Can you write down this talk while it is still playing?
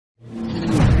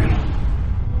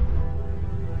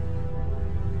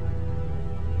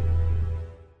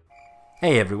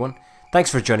Hey everyone,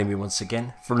 thanks for joining me once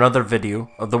again for another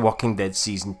video of The Walking Dead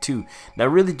Season 2. Now I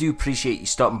really do appreciate you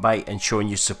stopping by and showing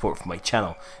your support for my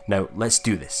channel. Now let's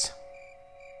do this.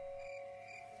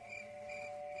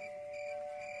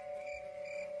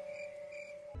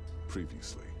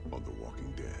 Previously on The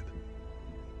Walking Dead.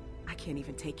 I can't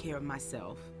even take care of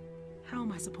myself. How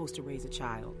am I supposed to raise a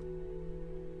child?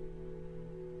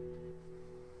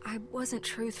 I wasn't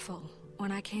truthful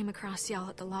when I came across y'all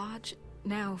at the lodge.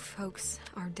 Now folks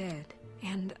are dead,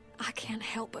 and I can't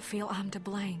help but feel I'm to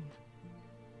blame.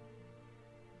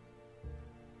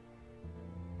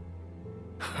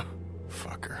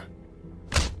 Fucker.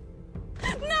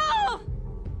 No!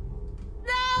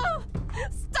 No!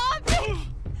 Stop me!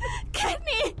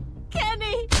 Kenny!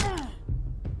 Kenny!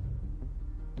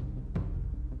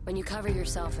 When you cover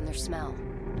yourself in their smell,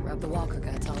 rub the walker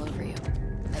guts all over you.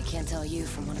 I can't tell you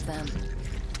from one of them.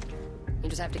 You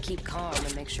just have to keep calm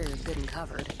and make sure you're good and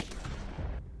covered.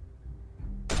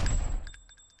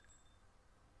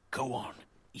 Go on.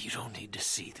 You don't need to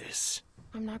see this.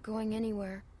 I'm not going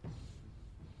anywhere.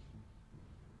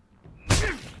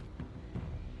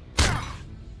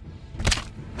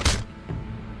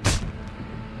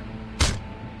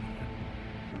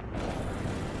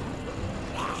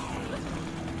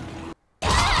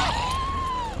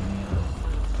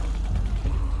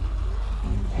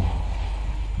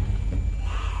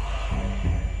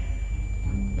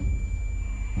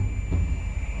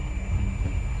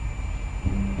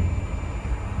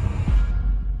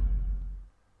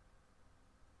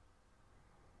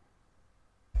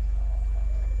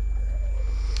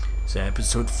 So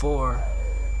episode 4.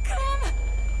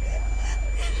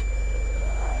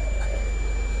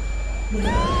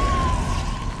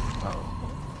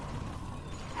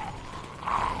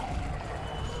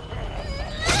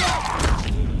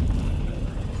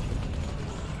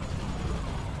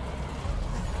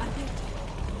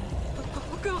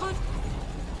 Oh God!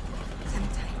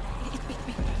 Clementine, it beat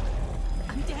me.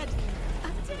 I'm dead.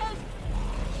 I'm dead.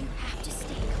 You have to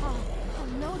stay calm. I'll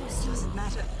notice you. Doesn't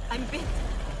matter. I'm bit.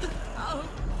 Oh,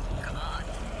 God.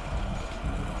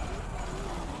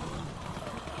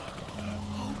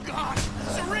 Oh, God!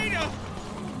 Serena!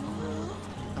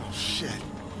 Oh shit.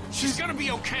 She's gonna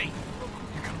be okay.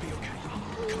 You're gonna be okay.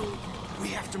 Come on. We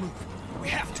have to move. We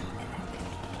have to.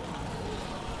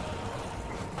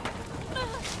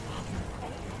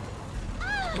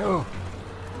 Oh.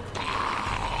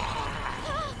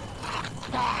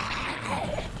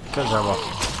 Cause I'm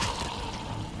off.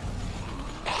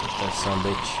 That son of a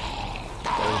bitch.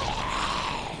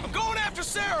 I'm going after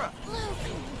Sarah!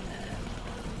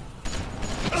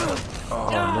 Oh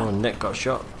no, Nick got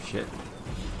shot. Shit.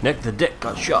 Nick the Dick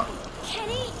got shot.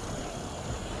 Kenny!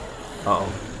 Uh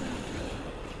oh.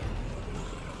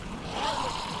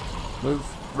 Move.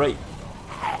 Right.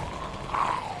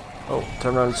 Oh,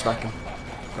 turn around and smack him.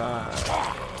 Right.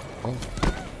 Oh.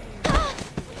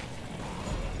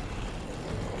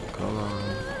 Come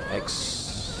on. X.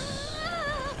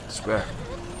 Square.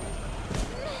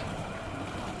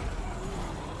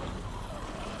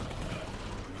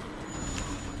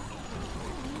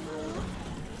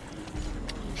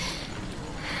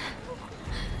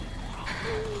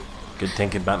 Good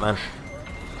thinking, Batman.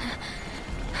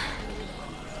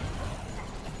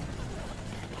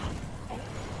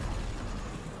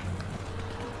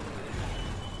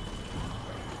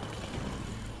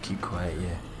 Keep quiet, yeah.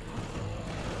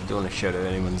 You don't want to shout out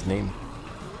anyone's name.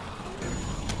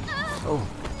 Oh,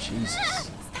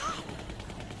 Jesus.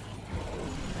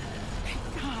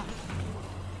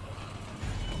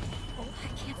 I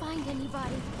can't find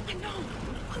anybody. I know.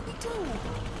 What do we do?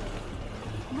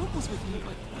 Rope was with me,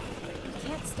 but We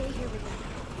can't stay here with them.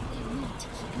 We need to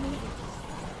keep moving.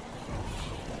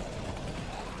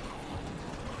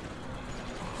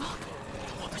 look.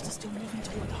 The walkers are still moving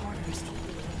toward the hardest. We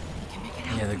can make it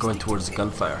out. Yeah, they're going towards the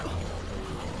gunfire.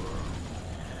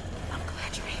 I'm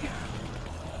glad you're here.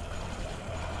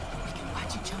 We can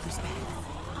watch each other's back.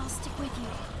 I'll stick with you.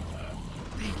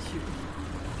 Thank you.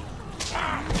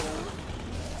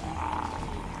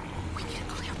 We need a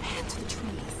clear path to the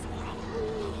trees.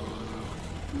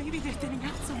 Maybe they're thinning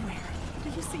out somewhere. Do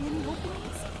you see any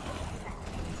openings?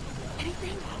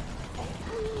 Anything?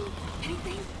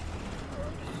 Anything?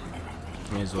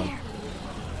 Here's one.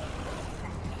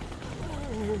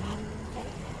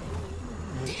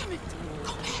 Damn it!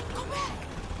 Go back! Go back!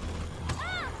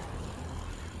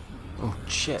 Oh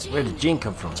shit, where did Jane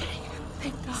come from?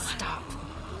 Thank God. Stop.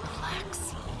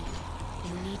 Relax.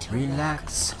 You need to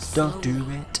Relax, don't do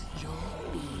it. You'll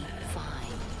be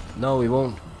fine. No, we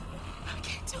won't. I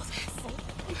can't do this.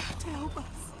 You have to help us.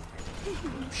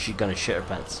 She's gonna shit her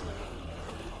pants.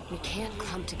 We can't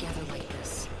clump together like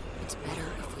this. It's better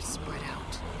if we spread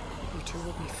out. We two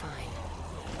will be fine.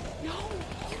 No,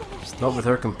 you don't understand. Not with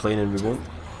her complaining, we won't.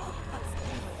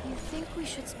 You think we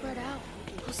should spread out?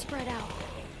 We'll spread out.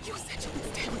 You said you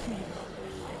would stay with me.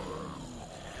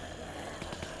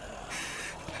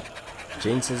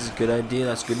 Jane says it's a good idea,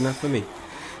 that's good enough for me.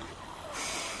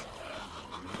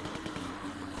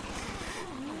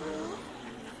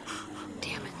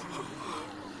 Damn it.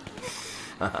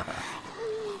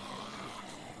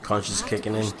 Conscience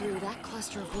kicking in. Push through that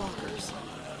cluster of walkers.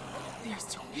 There's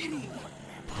too many.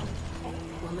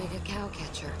 We'll make a cow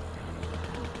catcher.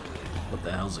 What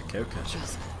the hell's a cow catcher?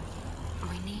 Just...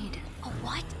 we need... a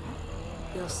what?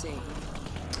 You'll see.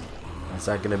 Is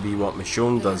that gonna be what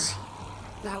Michonne does?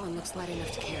 That one looks light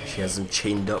enough to carry. She has him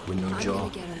chained up with no I'm jaw. gonna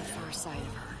get on the far side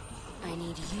of her. I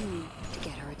need you to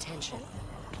get her attention.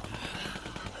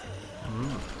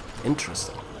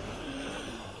 Interesting.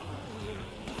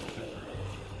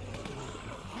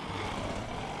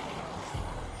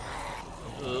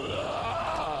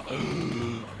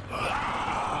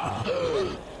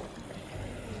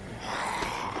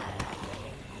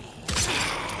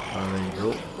 There you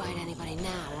go. Bite anybody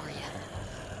now, are you?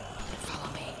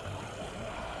 Follow me.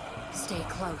 Stay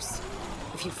close.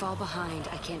 If you fall behind,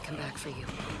 I can't come back for you.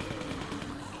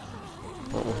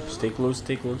 Uh-oh. Stay close,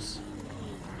 stay close.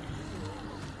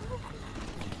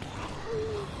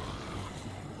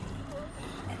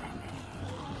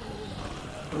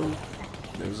 Oh,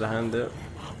 there's a hand there.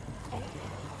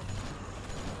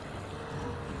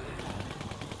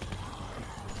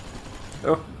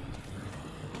 Oh.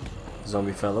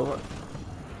 Zombie fell over.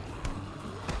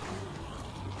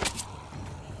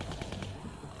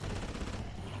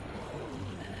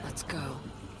 Let's go.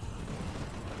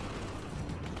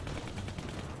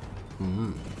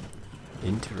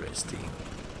 Interesting.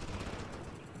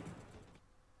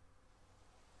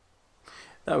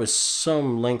 That was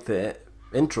some length of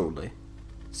intro, Lee.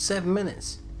 7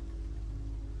 minutes.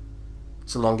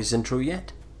 It's the longest intro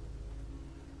yet.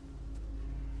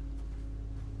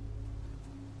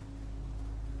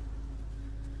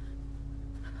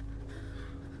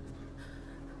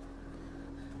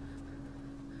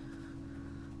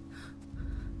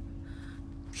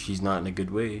 She's not in a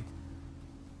good way.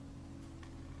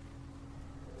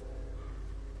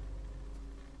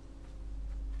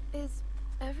 Is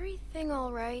everything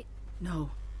alright? No,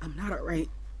 I'm not alright.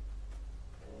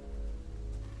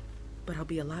 But I'll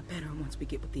be a lot better once we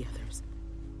get with the others.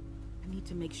 I need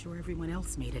to make sure everyone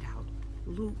else made it out.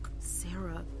 Luke,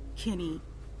 Sarah, Kenny.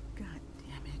 God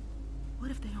damn it.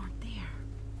 What if they aren't there?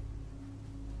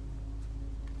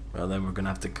 Well, then we're gonna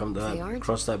have to come to If they that, aren't,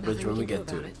 cross that bridge nothing when we can do get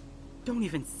to about it. Don't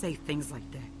even say things like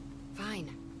that.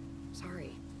 Fine.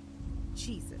 Sorry.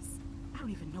 Jesus. I don't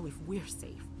even know if we're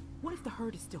safe. What if the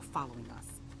herd is still following us?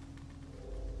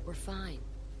 We're fine.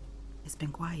 It's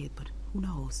been quiet, but who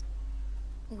knows?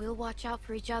 We'll watch out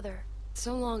for each other.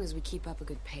 So long as we keep up a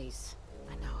good pace.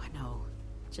 I know.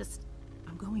 Just,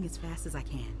 I'm going as fast as I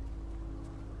can.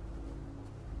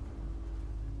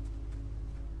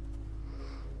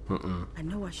 I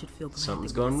know I should feel glad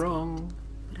Something's that we gone escaped, wrong.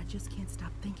 but I just can't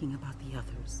stop thinking about the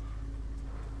others.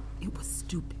 It was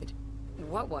stupid.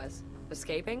 What was?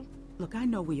 Escaping? Look, I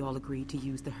know we all agreed to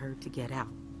use the herd to get out,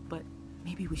 but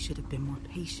maybe we should have been more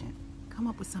patient. Come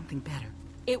up with something better.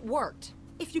 It worked.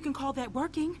 If you can call that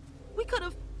working, we could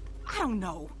have... I don't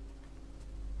know.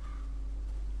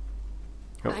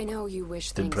 Oh, I know you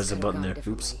wish didn't things press a could have button gone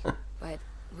there. Oops. differently, but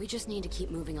we just need to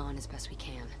keep moving on as best we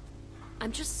can.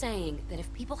 I'm just saying that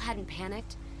if people hadn't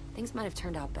panicked, things might have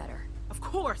turned out better. Of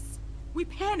course. We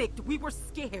panicked. We were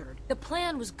scared. The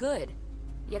plan was good.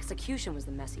 The execution was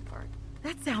the messy part.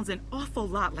 That sounds an awful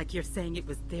lot like you're saying it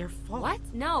was their fault. What?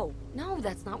 No,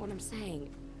 that's not what I'm saying.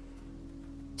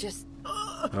 Just...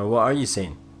 what are you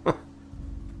saying?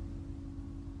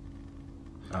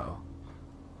 Uh-oh.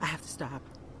 I have to stop.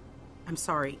 I'm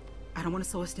sorry. I don't want to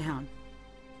slow us down.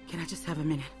 Can I just have a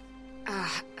minute?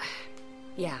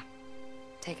 Yeah.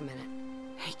 Take a minute.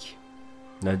 Thank you.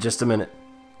 No, just a minute.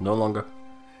 No longer.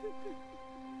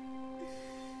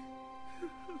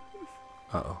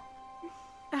 Uh-oh.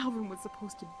 Alvin was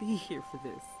supposed to be here for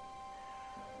this.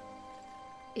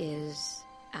 Is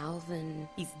Alvin...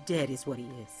 He's dead is what he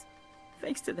is.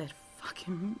 Thanks to that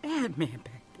fucking madman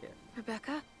back there.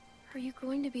 Rebecca, are you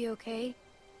going to be okay?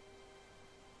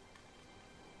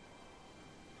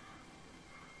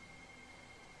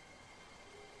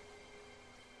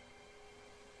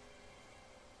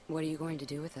 What are you going to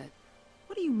do with it?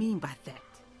 What do you mean by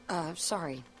that?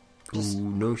 Sorry. Ooh,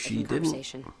 no, she didn't.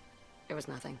 Conversation. It was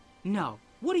nothing. No.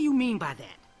 What do you mean by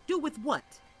that? Do with what?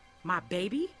 My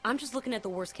baby? I'm just looking at the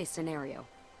worst case scenario.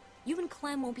 You and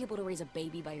Clem won't be able to raise a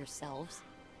baby by yourselves.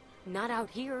 Not out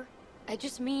here. I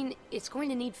just mean it's going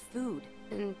to need food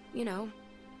and, you know,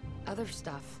 other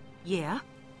stuff. Yeah,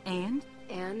 and?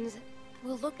 And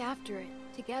we'll look after it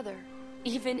together.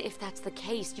 Even if that's the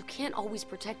case, you can't always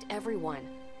protect everyone.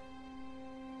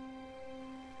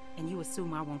 And you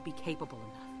assume I won't be capable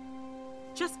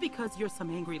enough. Just because you're some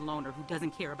angry loner who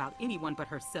doesn't care about anyone but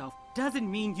herself doesn't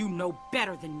mean you know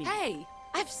better than me. Hey,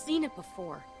 I've seen it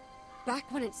before.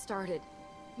 Back when it started,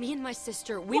 me and my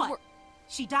sister, we What? were...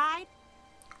 She died?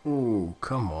 Ooh,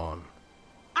 come on.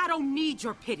 I don't need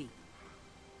your pity.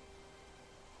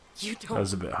 You That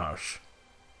was a don't... bit harsh.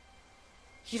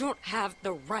 You don't have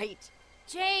the right.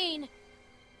 Jane!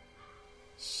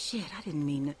 Shit, I didn't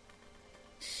mean it.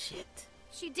 Shit.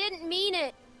 She didn't mean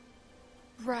it.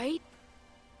 Right?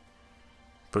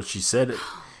 But she said it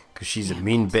because she's a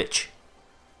mean bitch.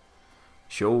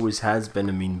 She always has been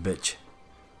a mean bitch.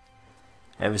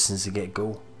 Ever since the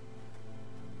get-go.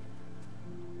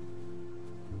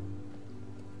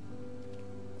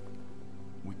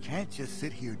 We can't just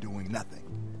sit here doing nothing.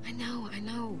 I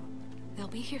know. They'll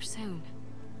be here soon.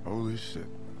 Holy shit.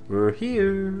 We're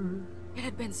here. It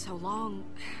had been so long,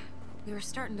 we were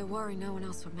starting to worry no one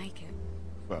else would make it.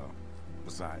 Well,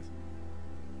 besides.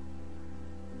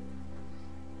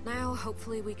 Now,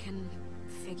 hopefully we can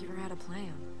figure out a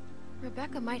plan.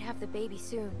 Rebecca might have the baby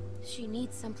soon. She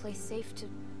needs someplace safe to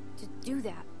do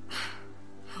that.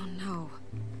 Oh no.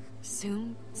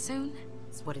 Soon?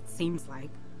 It's what it seems like.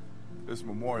 This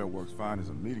memorial works fine as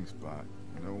a meeting spot.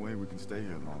 No way we can stay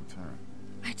here long term.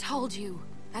 I told you.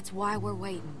 That's why we're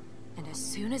waiting. And as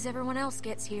soon as everyone else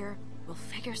gets here, we'll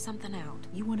figure something out.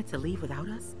 You wanted to leave without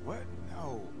us? What?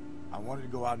 No. I wanted to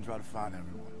go out and try to find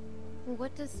everyone.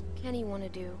 What does Kenny want to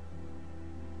do?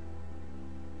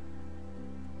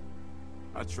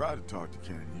 I tried to talk to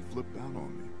Kenny. He flipped out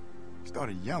on me. He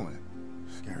started yelling.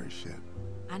 Scary shit.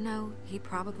 I know, he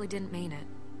probably didn't mean it.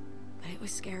 But it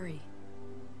was scary.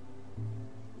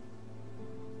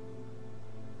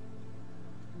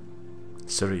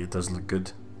 Sorry, it doesn't look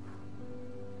good.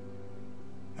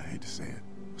 I hate to say it,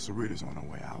 but Sarita's on her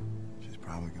way out. She's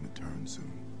probably gonna turn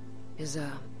soon. Is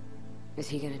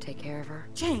he gonna take care of her?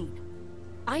 Jane!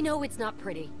 I know it's not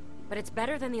pretty, but it's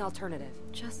better than the alternative.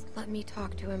 Just let me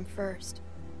talk to him first.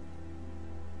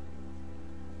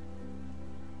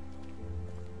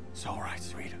 It's all right,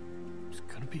 Sarita. It's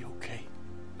gonna be okay.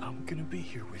 I'm gonna be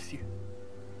here with you.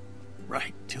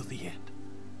 Right till the end.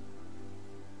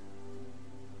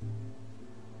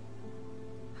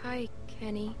 Hi,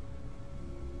 Kenny.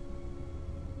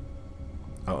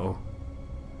 Uh-oh.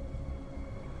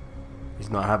 He's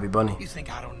not happy, Bunny. You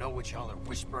think I don't know what y'all are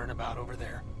whispering about over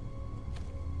there?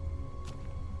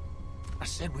 I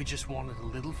said we just wanted a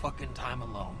little fucking time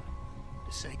alone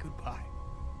to say goodbye.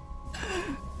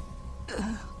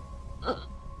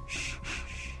 Shh, shh,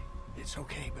 shh. It's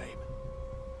okay, babe.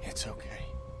 It's okay.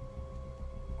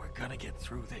 We're gonna get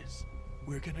through this.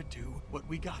 We're gonna do what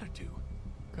we gotta do.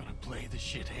 Gonna play the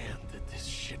shit hand that this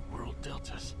shit world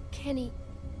dealt us. Kenny,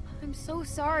 I'm so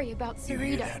sorry about You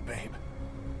hear Sarita. that, babe?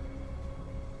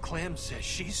 Clem says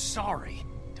she's sorry.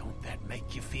 Don't that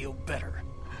make you feel better?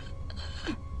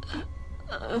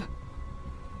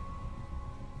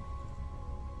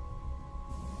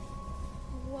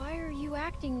 Why are you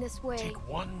acting this way? Take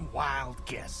one wild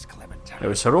guess, Clementine. It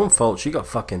was her own fault. She got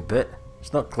fucking bit.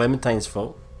 It's not Clementine's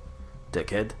fault.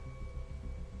 Dickhead.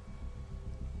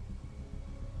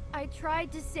 I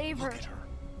tried to save her. Look at her.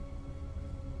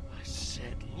 I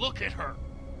said, look at her.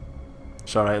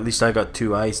 It's alright, at least I got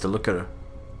two eyes to look at her.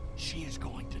 She is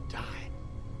going to die.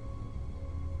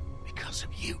 Because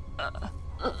of you.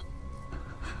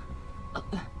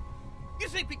 You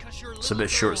think because you're a It's a little bit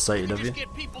short-sighted girl, of you you. just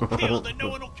get people killed and no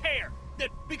one will care? That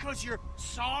because you're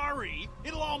sorry,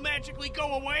 it'll all magically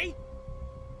go away?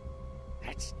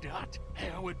 That's not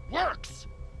how it works.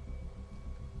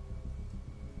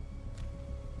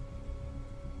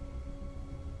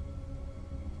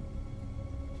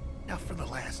 Now for the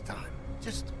last time,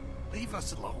 just leave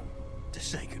us alone to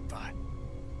say goodbye.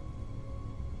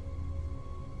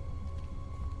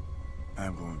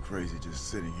 I'm going crazy just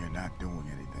sitting here not doing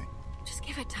anything. Just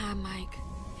give it time, Mike.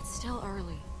 It's still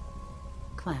early.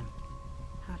 Clem,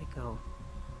 how'd it go?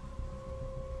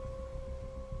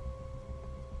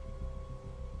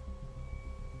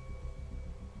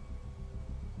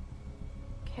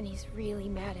 Kenny's really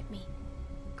mad at me.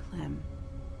 Clem,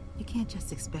 you can't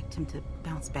just expect him to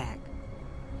bounce back.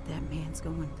 What that man's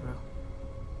going through.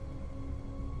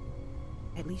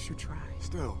 At least you tried.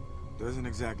 Still, doesn't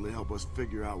exactly help us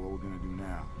figure out what we're gonna do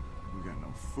now. We got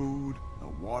no food,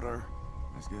 no water,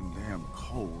 it's getting damn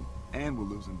cold, and we're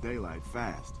losing daylight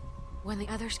fast. When the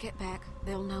others get back,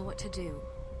 they'll know what to do.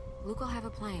 Luke will have a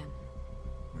plan.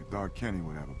 We thought Kenny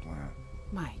would have a plan.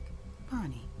 Mike,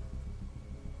 Bonnie.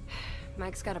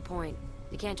 Mike's got a point.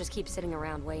 You can't just keep sitting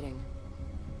around waiting.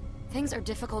 Things are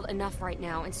difficult enough right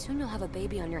now, and soon you'll have a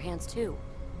baby on your hands too.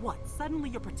 What, suddenly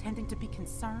you're pretending to be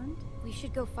concerned? We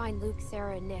should go find Luke,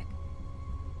 Sarah, and Nick.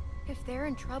 If they're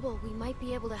in trouble, we might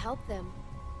be able to help them.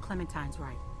 Clementine's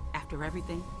right. After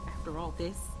everything, after all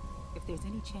this, if there's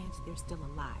any chance they're still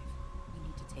alive, we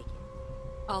need to take it.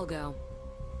 I'll go.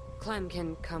 Clem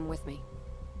can come with me.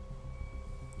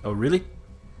 Oh, really?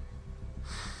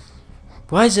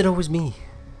 Why is it always me?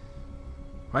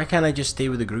 Why can't I just stay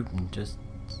with the group and just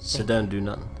sit down and do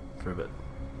nothing for a bit?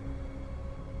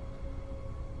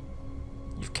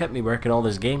 You've kept me working all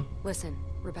this game. Listen,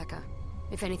 Rebecca,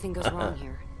 if anything goes wrong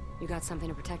here, you got something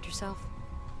to protect yourself?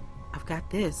 I've got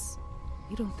this.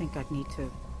 You don't think I'd need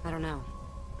to... I don't know,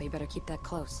 but you better keep that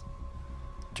close.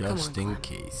 Just Come on, in Clem.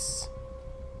 case.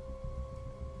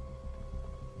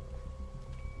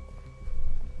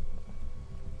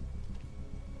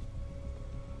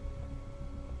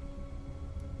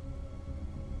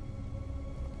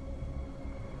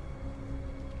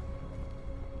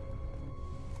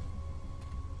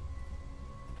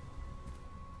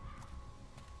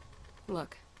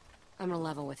 Look, I'm gonna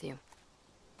level with you.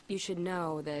 You should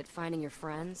know that finding your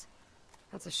friends,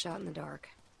 that's a shot in the dark.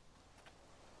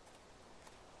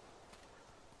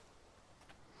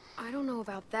 I don't know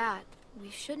about that. We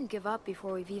shouldn't give up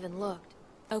before we've even looked.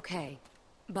 Okay,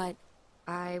 but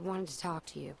I wanted to talk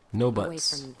to you. No Away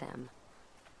buts. from them.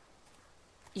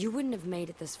 You wouldn't have made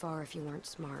it this far if you weren't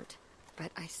smart.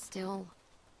 But I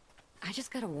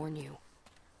just gotta warn you.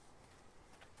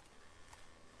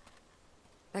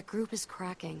 That group is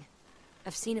cracking.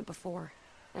 I've seen it before.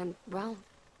 And, well,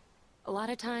 a lot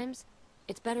of times,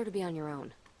 it's better to be on your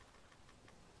own.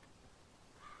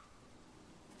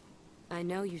 I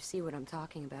know you see what I'm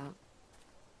talking about.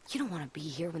 You don't want to be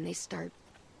here when they start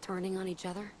turning on each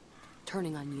other,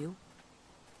 turning on you.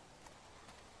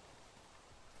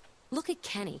 Look at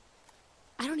Kenny.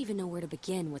 I don't even know where to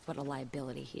begin with what a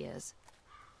liability he is.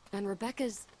 And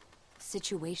Rebecca's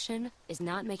situation is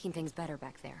not making things better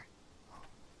back there.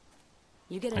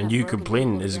 You get And enough you broken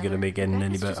complaining people isn't going to together, make it any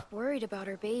Rebecca's better. just worried about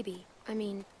her baby. I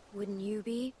mean, wouldn't you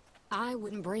be? I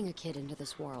wouldn't bring a kid into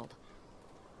this world.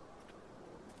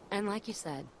 And like you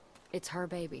said, it's her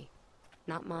baby,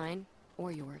 not mine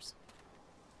or yours.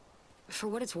 For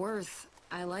what it's worth,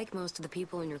 I like most of the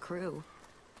people in your crew,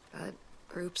 but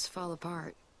groups fall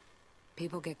apart.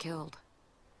 People get killed.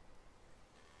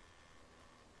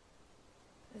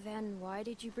 Then why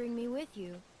did you bring me with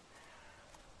you?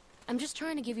 I'm just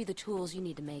trying to give you the tools you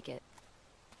need to make it.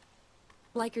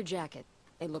 Like your jacket.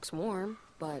 It looks warm,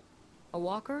 but a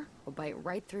walker will bite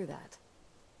right through that.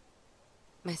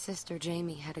 My sister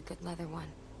Jamie had a good leather one.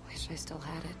 Wish I still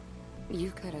had it.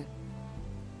 You could've.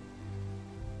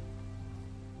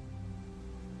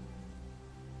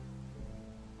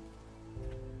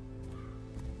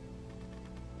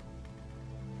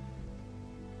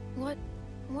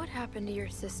 What happened to your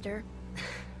sister?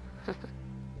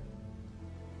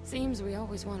 Seems we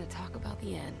always want to talk about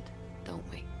the end, don't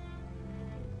we?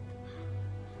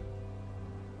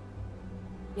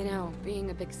 You know, being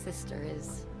a big sister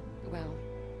is, well,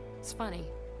 it's funny.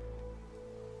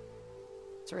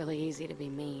 It's really easy to be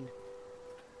mean.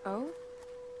 Oh?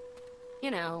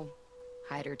 You know,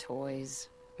 hide her toys,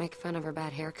 make fun of her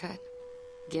bad haircut,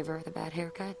 give her the bad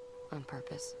haircut on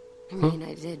purpose. I mean,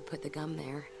 I did put the gum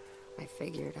there. I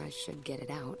figured I should get it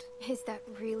out. Is that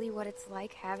really what it's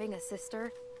like having a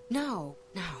sister? No.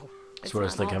 That's what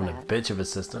it's like having a bitch of a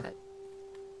sister. But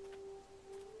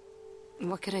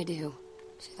what could I do?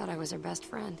 She thought I was her best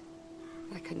friend.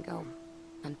 I couldn't go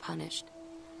unpunished.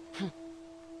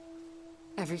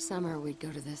 Every summer we'd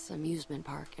go to this amusement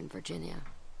park in Virginia.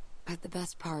 But the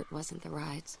best part wasn't the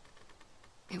rides.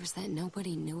 It was that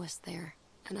nobody knew us there.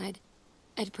 And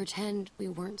I'd pretend we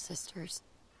weren't sisters.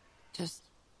 Just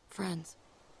friends.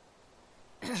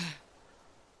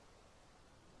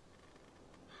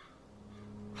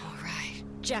 All right,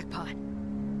 jackpot.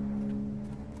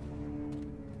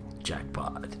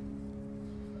 Jackpot.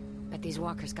 Bet these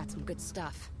walkers got some good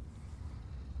stuff.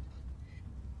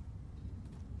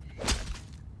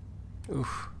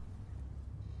 Oof.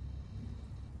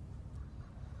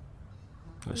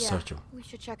 Let's Yeah, search them. we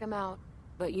should check them out.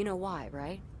 But you know why,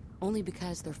 right? Only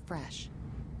because they're fresh.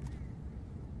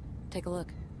 Take a look.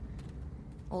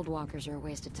 Old walkers are a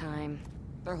waste of time.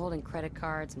 They're holding credit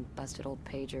cards and busted old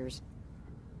pagers.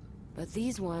 But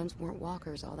these ones weren't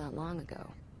walkers all that long ago.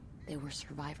 They were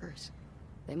survivors.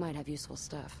 They might have useful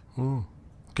stuff.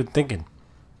 Good thinking.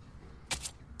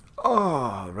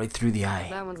 Oh, right through the eye.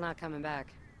 That one's not coming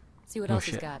back. See what Oh, else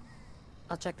he's shit. got.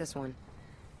 I'll check this one.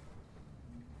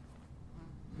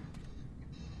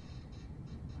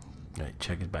 Right,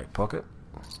 check his back pocket.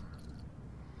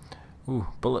 Ooh,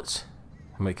 bullets.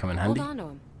 That might come in handy. Hold on to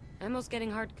him. Ammo's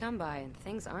getting hard to come by, and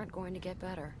things aren't going to get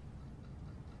better.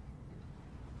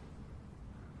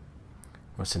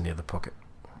 What's in the other pocket?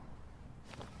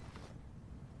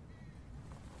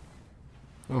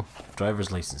 Oh,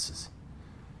 driver's licenses.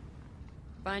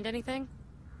 Find anything?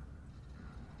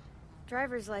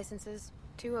 Driver's licenses.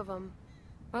 2 of them.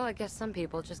 Well, I guess some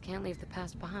people just can't leave the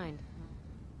past behind.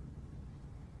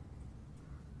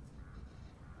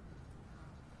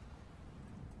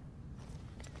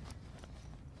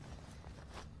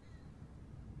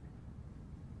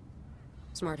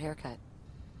 Smart haircut.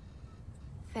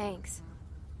 Thanks.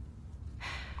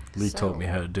 Lee So, taught me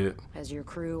how to do it. Has your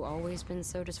crew always been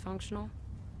so dysfunctional?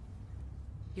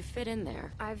 You fit in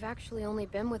there. I've actually only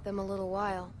been with them a little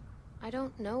while. I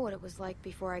don't know what it was like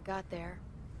before I got there.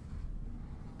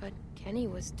 But Kenny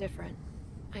was different.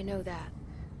 I know that.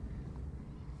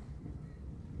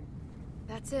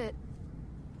 That's it.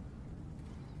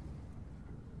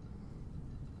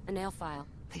 A nail file.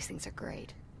 These things are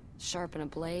great. Sharpen a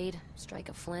blade, strike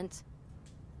a flint.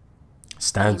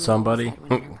 Stand Amy somebody. always had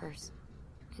one in her purse.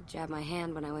 It jabbed my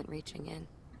hand when I went reaching in.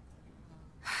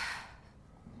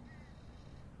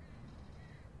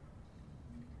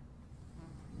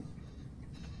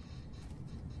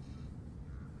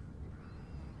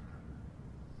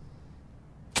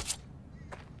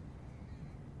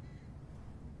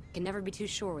 Can never be too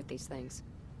sure with these things.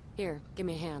 Here, give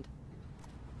me a hand.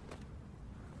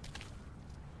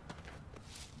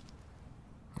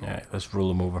 Alright, let's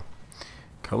roll him over.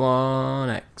 Come on,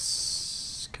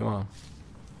 X. Come on.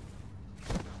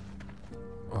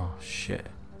 Oh, shit.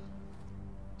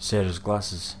 Sarah's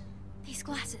glasses. These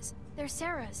glasses. They're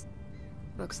Sarah's.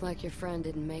 Looks like your friend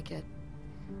didn't make it.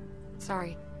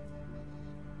 Sorry.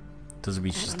 Doesn't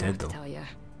mean I she's don't know dead, what to though. tell ya.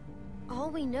 All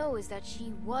we know is that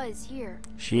she was here.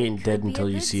 She ain't Could dead be until a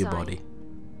you good see a sign. body.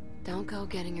 Don't go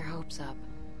getting your hopes up.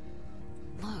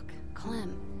 Look,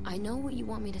 Clem, I know what you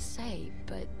want me to say,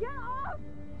 but...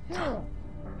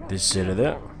 There's Sarah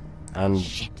there. And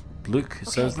Shit. Luke, it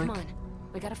Okay, sounds come like. on.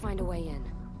 We gotta find a way in.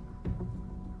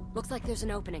 Looks like there's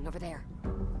an opening over there.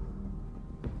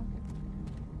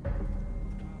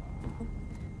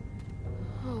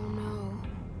 Oh no.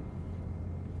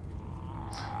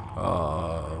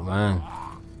 Oh, man.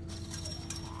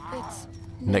 It's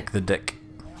Nick the Dick.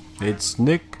 It's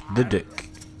Nick the Dick.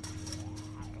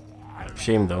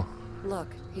 Shame, though. Look,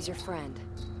 he's your friend.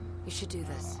 You should do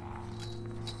this.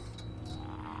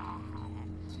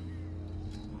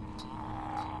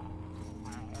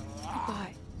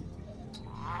 goodbye.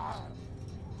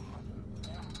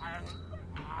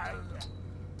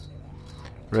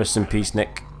 Rest in peace,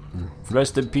 Nick.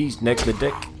 Rest in peace, Nick the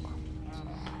Dick.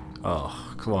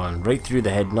 Oh, come on. Right through the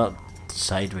head, not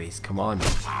sideways. Come on.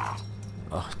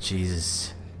 Oh,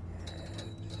 Jesus.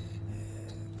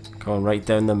 Come on, right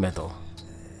down the middle.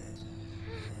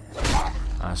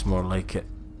 That's more like it.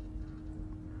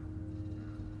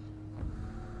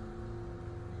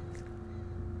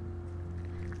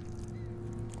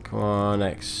 Come on,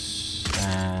 X.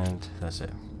 And that's it.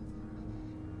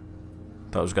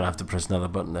 Thought I was gonna have to press another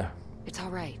button there. It's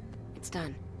alright. It's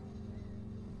done.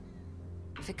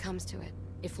 If it comes to it,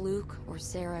 if Luke or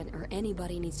Sarah or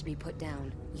anybody needs to be put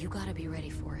down, you gotta be ready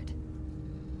for it.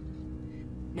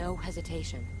 No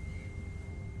hesitation.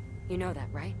 You know that,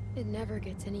 right? It never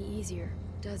gets any easier,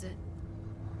 does it?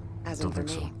 As in Don't for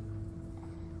think me. so.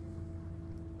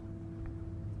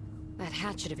 That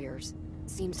hatchet of yours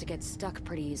seems to get stuck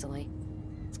pretty easily.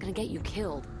 It's gonna get you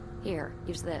killed. Here,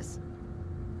 use this.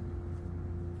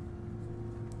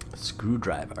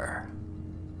 Screwdriver.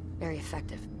 Very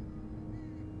effective.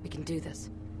 We can do this.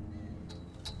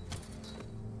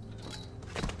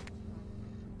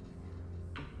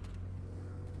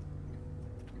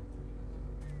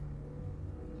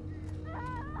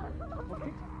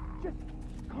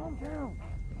 Calm down.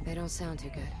 They don't sound too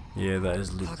good. Yeah, that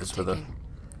is Luke Clock's that's with her. ticking.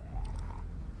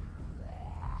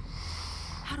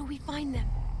 How do we find them?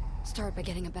 Start by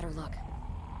getting a better look.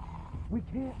 We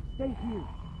can't stay here.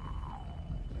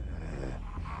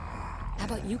 How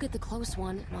about you get the close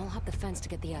one, and I'll hop the fence to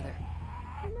get the other.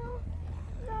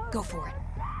 Go for it.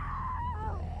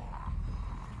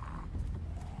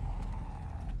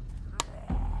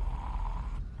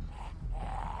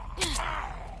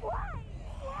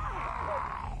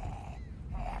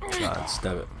 God,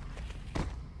 stab it.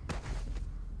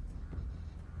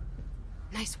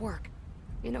 Nice work.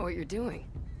 You know what you're doing.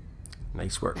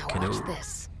 Nice work, Now kiddo. watch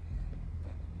this.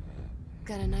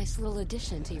 Got a nice little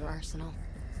addition to your arsenal.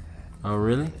 Oh,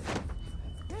 really?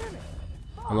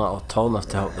 I'm not tall enough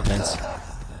to help the fence.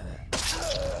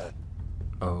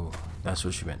 Oh, that's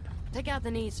what she meant. Take out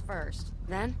the knees first.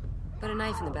 Then, put a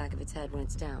knife in the back of its head when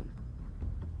it's down.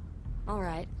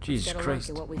 Alright. Jesus Christ.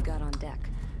 Look at what we've got on deck.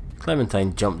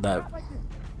 Clementine jumped that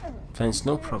fence,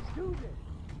 no problem.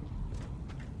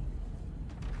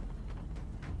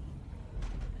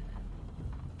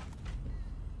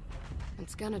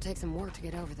 It's gonna take some work to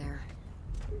get over there.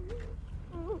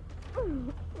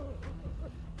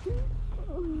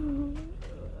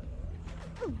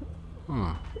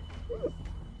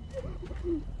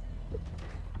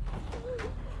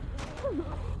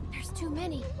 There's too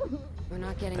many. We're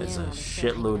not getting There's in. a while they're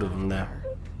still shitload hanging of them out there.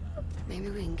 Maybe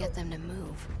we can get them to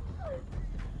move.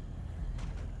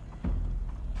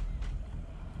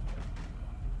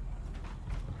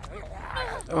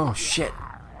 Oh shit.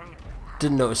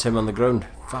 Didn't notice him on the ground.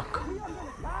 Fuck.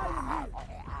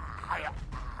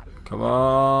 Come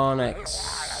on,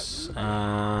 X.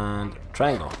 And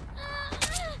triangle.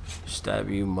 Stab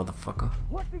you, motherfucker.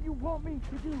 What do you want me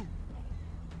to do?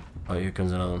 Oh, here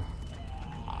comes another one.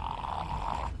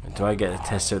 Do I get to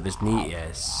test out this knee?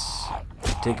 Yes.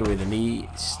 Take away the knee,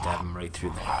 stab him right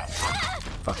through the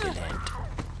fucking head.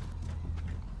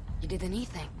 You did the knee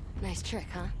thing. Nice trick,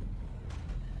 huh?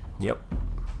 Yep.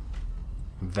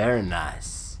 Very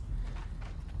nice.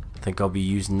 I think I'll be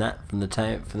using that from the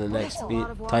next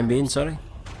time being, sorry.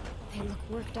 They look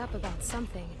worked up about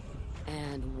something.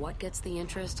 And what gets the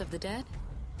interest of the dead?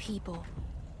 People.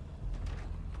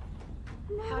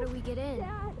 How do we get in?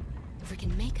 If we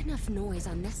can make enough noise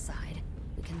on this side,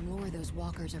 we can lure those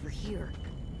walkers over here.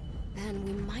 Then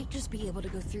we might just be able to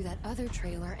go through that other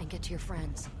trailer and get to your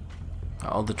friends.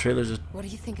 All the trailers are What do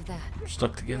you think of that?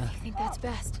 stuck together. I think that's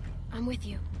best. I'm with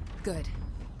you. Good.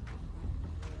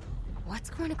 What's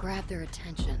going to grab their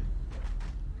attention?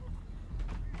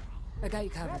 I got you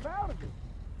covered.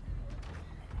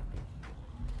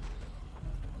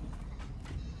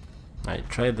 Alright,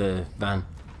 try the van.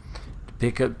 The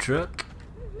pickup truck.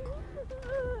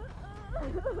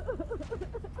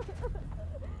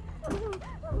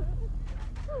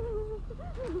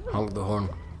 Honk the horn.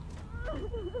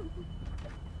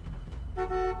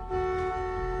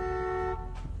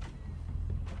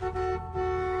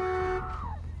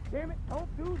 Damn it,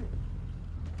 don't do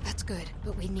this. That's good,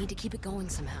 but we need to keep it going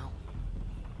somehow.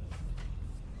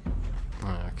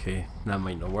 Okay, that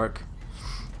might not work.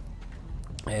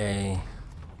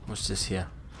 What's this here?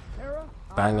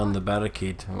 Bang on the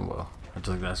barricade. Oh well, I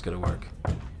don't think that's gonna work.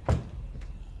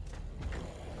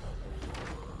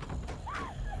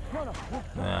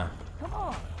 Yeah.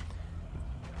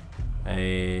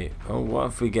 Oh, what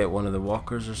if we get one of the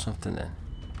walkers or something then?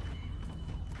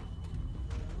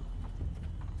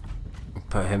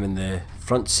 Put him in the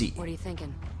front seat. What are you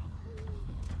thinking?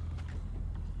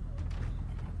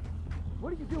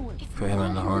 What are you doing? Put him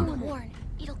on the horn. Horn.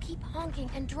 It'll keep honking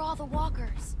and draw the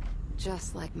walkers.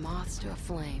 Just like moths to a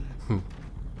flame.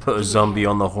 Put a zombie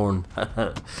on the horn.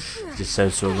 Just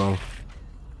sounds so wrong.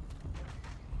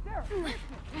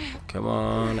 Come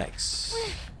on, X.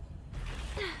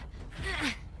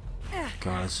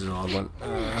 God, this is all I want.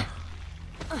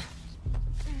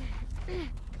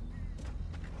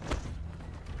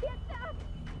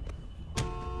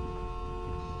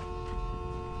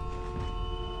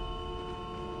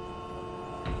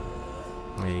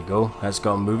 There you go, that's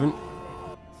got 'em moving.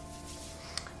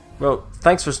 Well,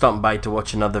 thanks for stopping by to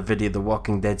watch another video of The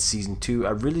Walking Dead Season 2.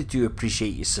 I really do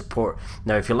appreciate your support.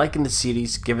 Now, if you're liking the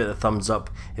series, give it a thumbs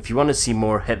up. If you want to see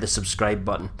more, hit the subscribe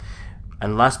button.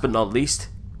 And last but not least,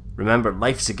 remember,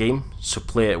 life's a game, so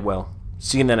play it well.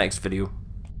 See you in the next video.